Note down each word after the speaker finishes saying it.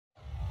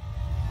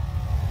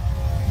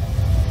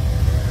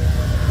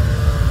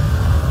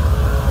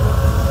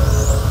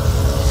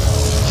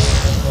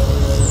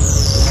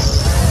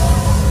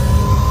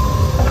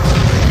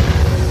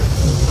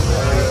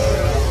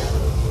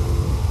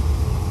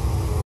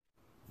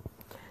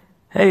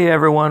Hey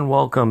everyone,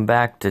 welcome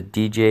back to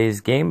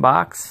DJ's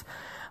Gamebox.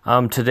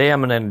 Today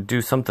I'm going to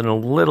do something a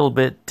little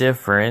bit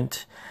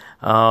different.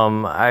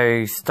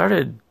 I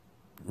started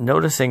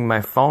noticing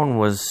my phone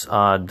was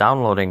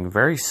downloading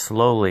very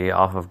slowly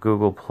off of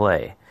Google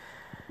Play.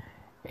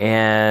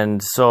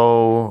 And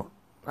so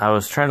I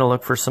was trying to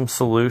look for some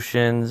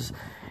solutions,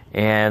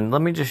 and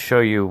let me just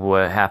show you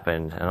what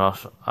happened. And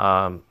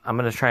I'm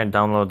going to try and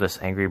download this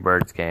Angry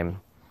Birds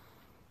game,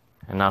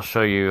 and I'll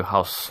show you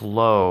how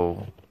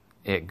slow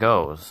it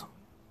goes.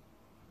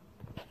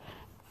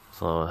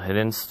 So hit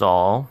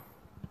install.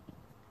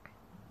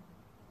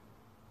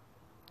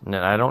 And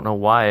I don't know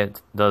why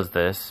it does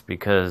this,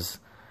 because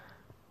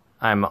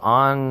I'm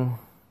on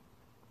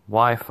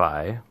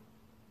Wi-Fi.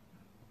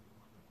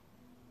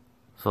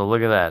 So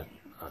look at that,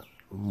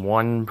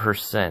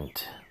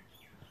 1%.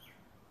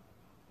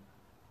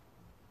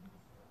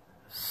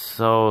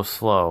 So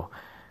slow.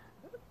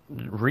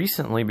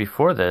 Recently,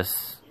 before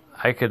this,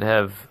 I could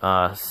have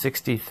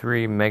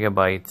 63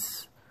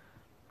 megabytes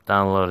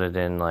downloaded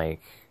in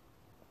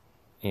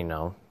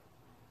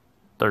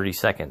 30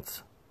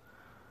 seconds.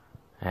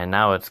 And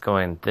now it's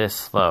going this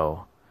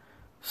slow.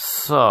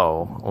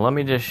 So let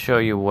me just show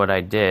you what I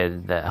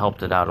did that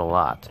helped it out a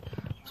lot.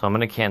 So I'm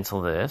going to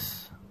cancel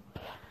this.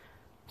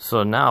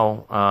 So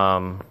now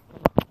I'm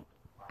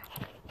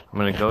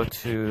going to go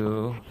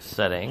to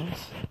settings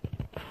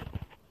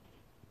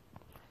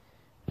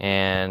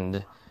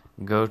and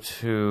go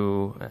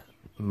to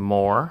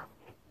more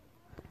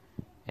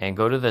and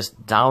go to this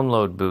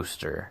download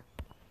booster.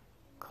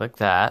 Click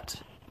that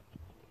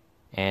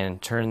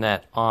and turn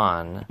that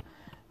on.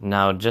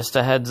 Now, just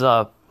a heads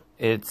up,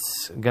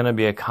 it's going to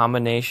be a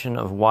combination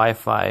of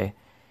Wi-Fi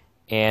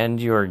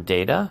and your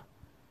data,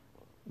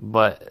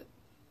 but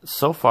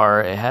so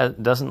far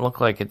it doesn't look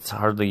like it's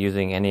hardly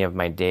using any of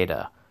my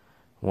data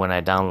when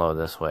I download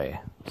this way.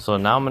 So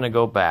now I'm going to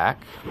go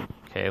back.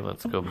 Okay,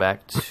 let's go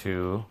back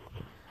to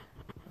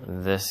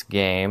this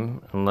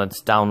game and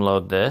let's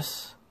download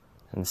this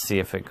and see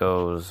if it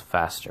goes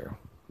faster.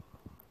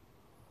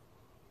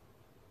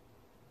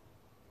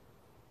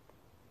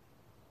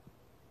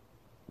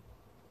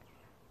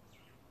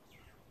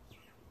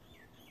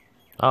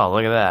 Oh,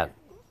 look at that.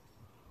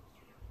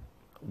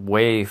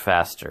 Way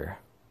faster.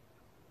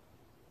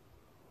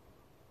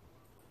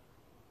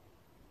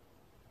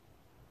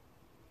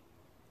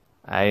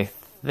 I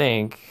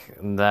think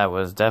that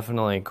was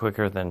definitely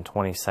quicker than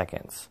 20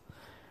 seconds.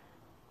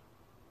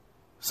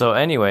 So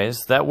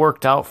anyways, that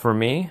worked out for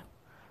me.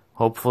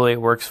 Hopefully it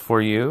works for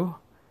you,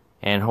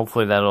 and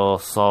hopefully that'll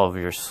solve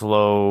your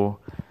slow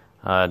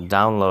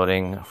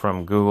downloading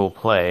from Google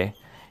Play.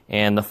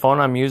 And the phone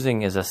I'm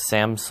using is a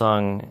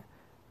Samsung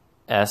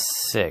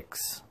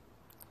S6.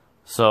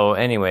 So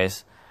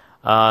anyways,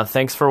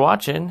 thanks for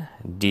watching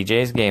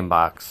DJ's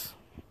Gamebox.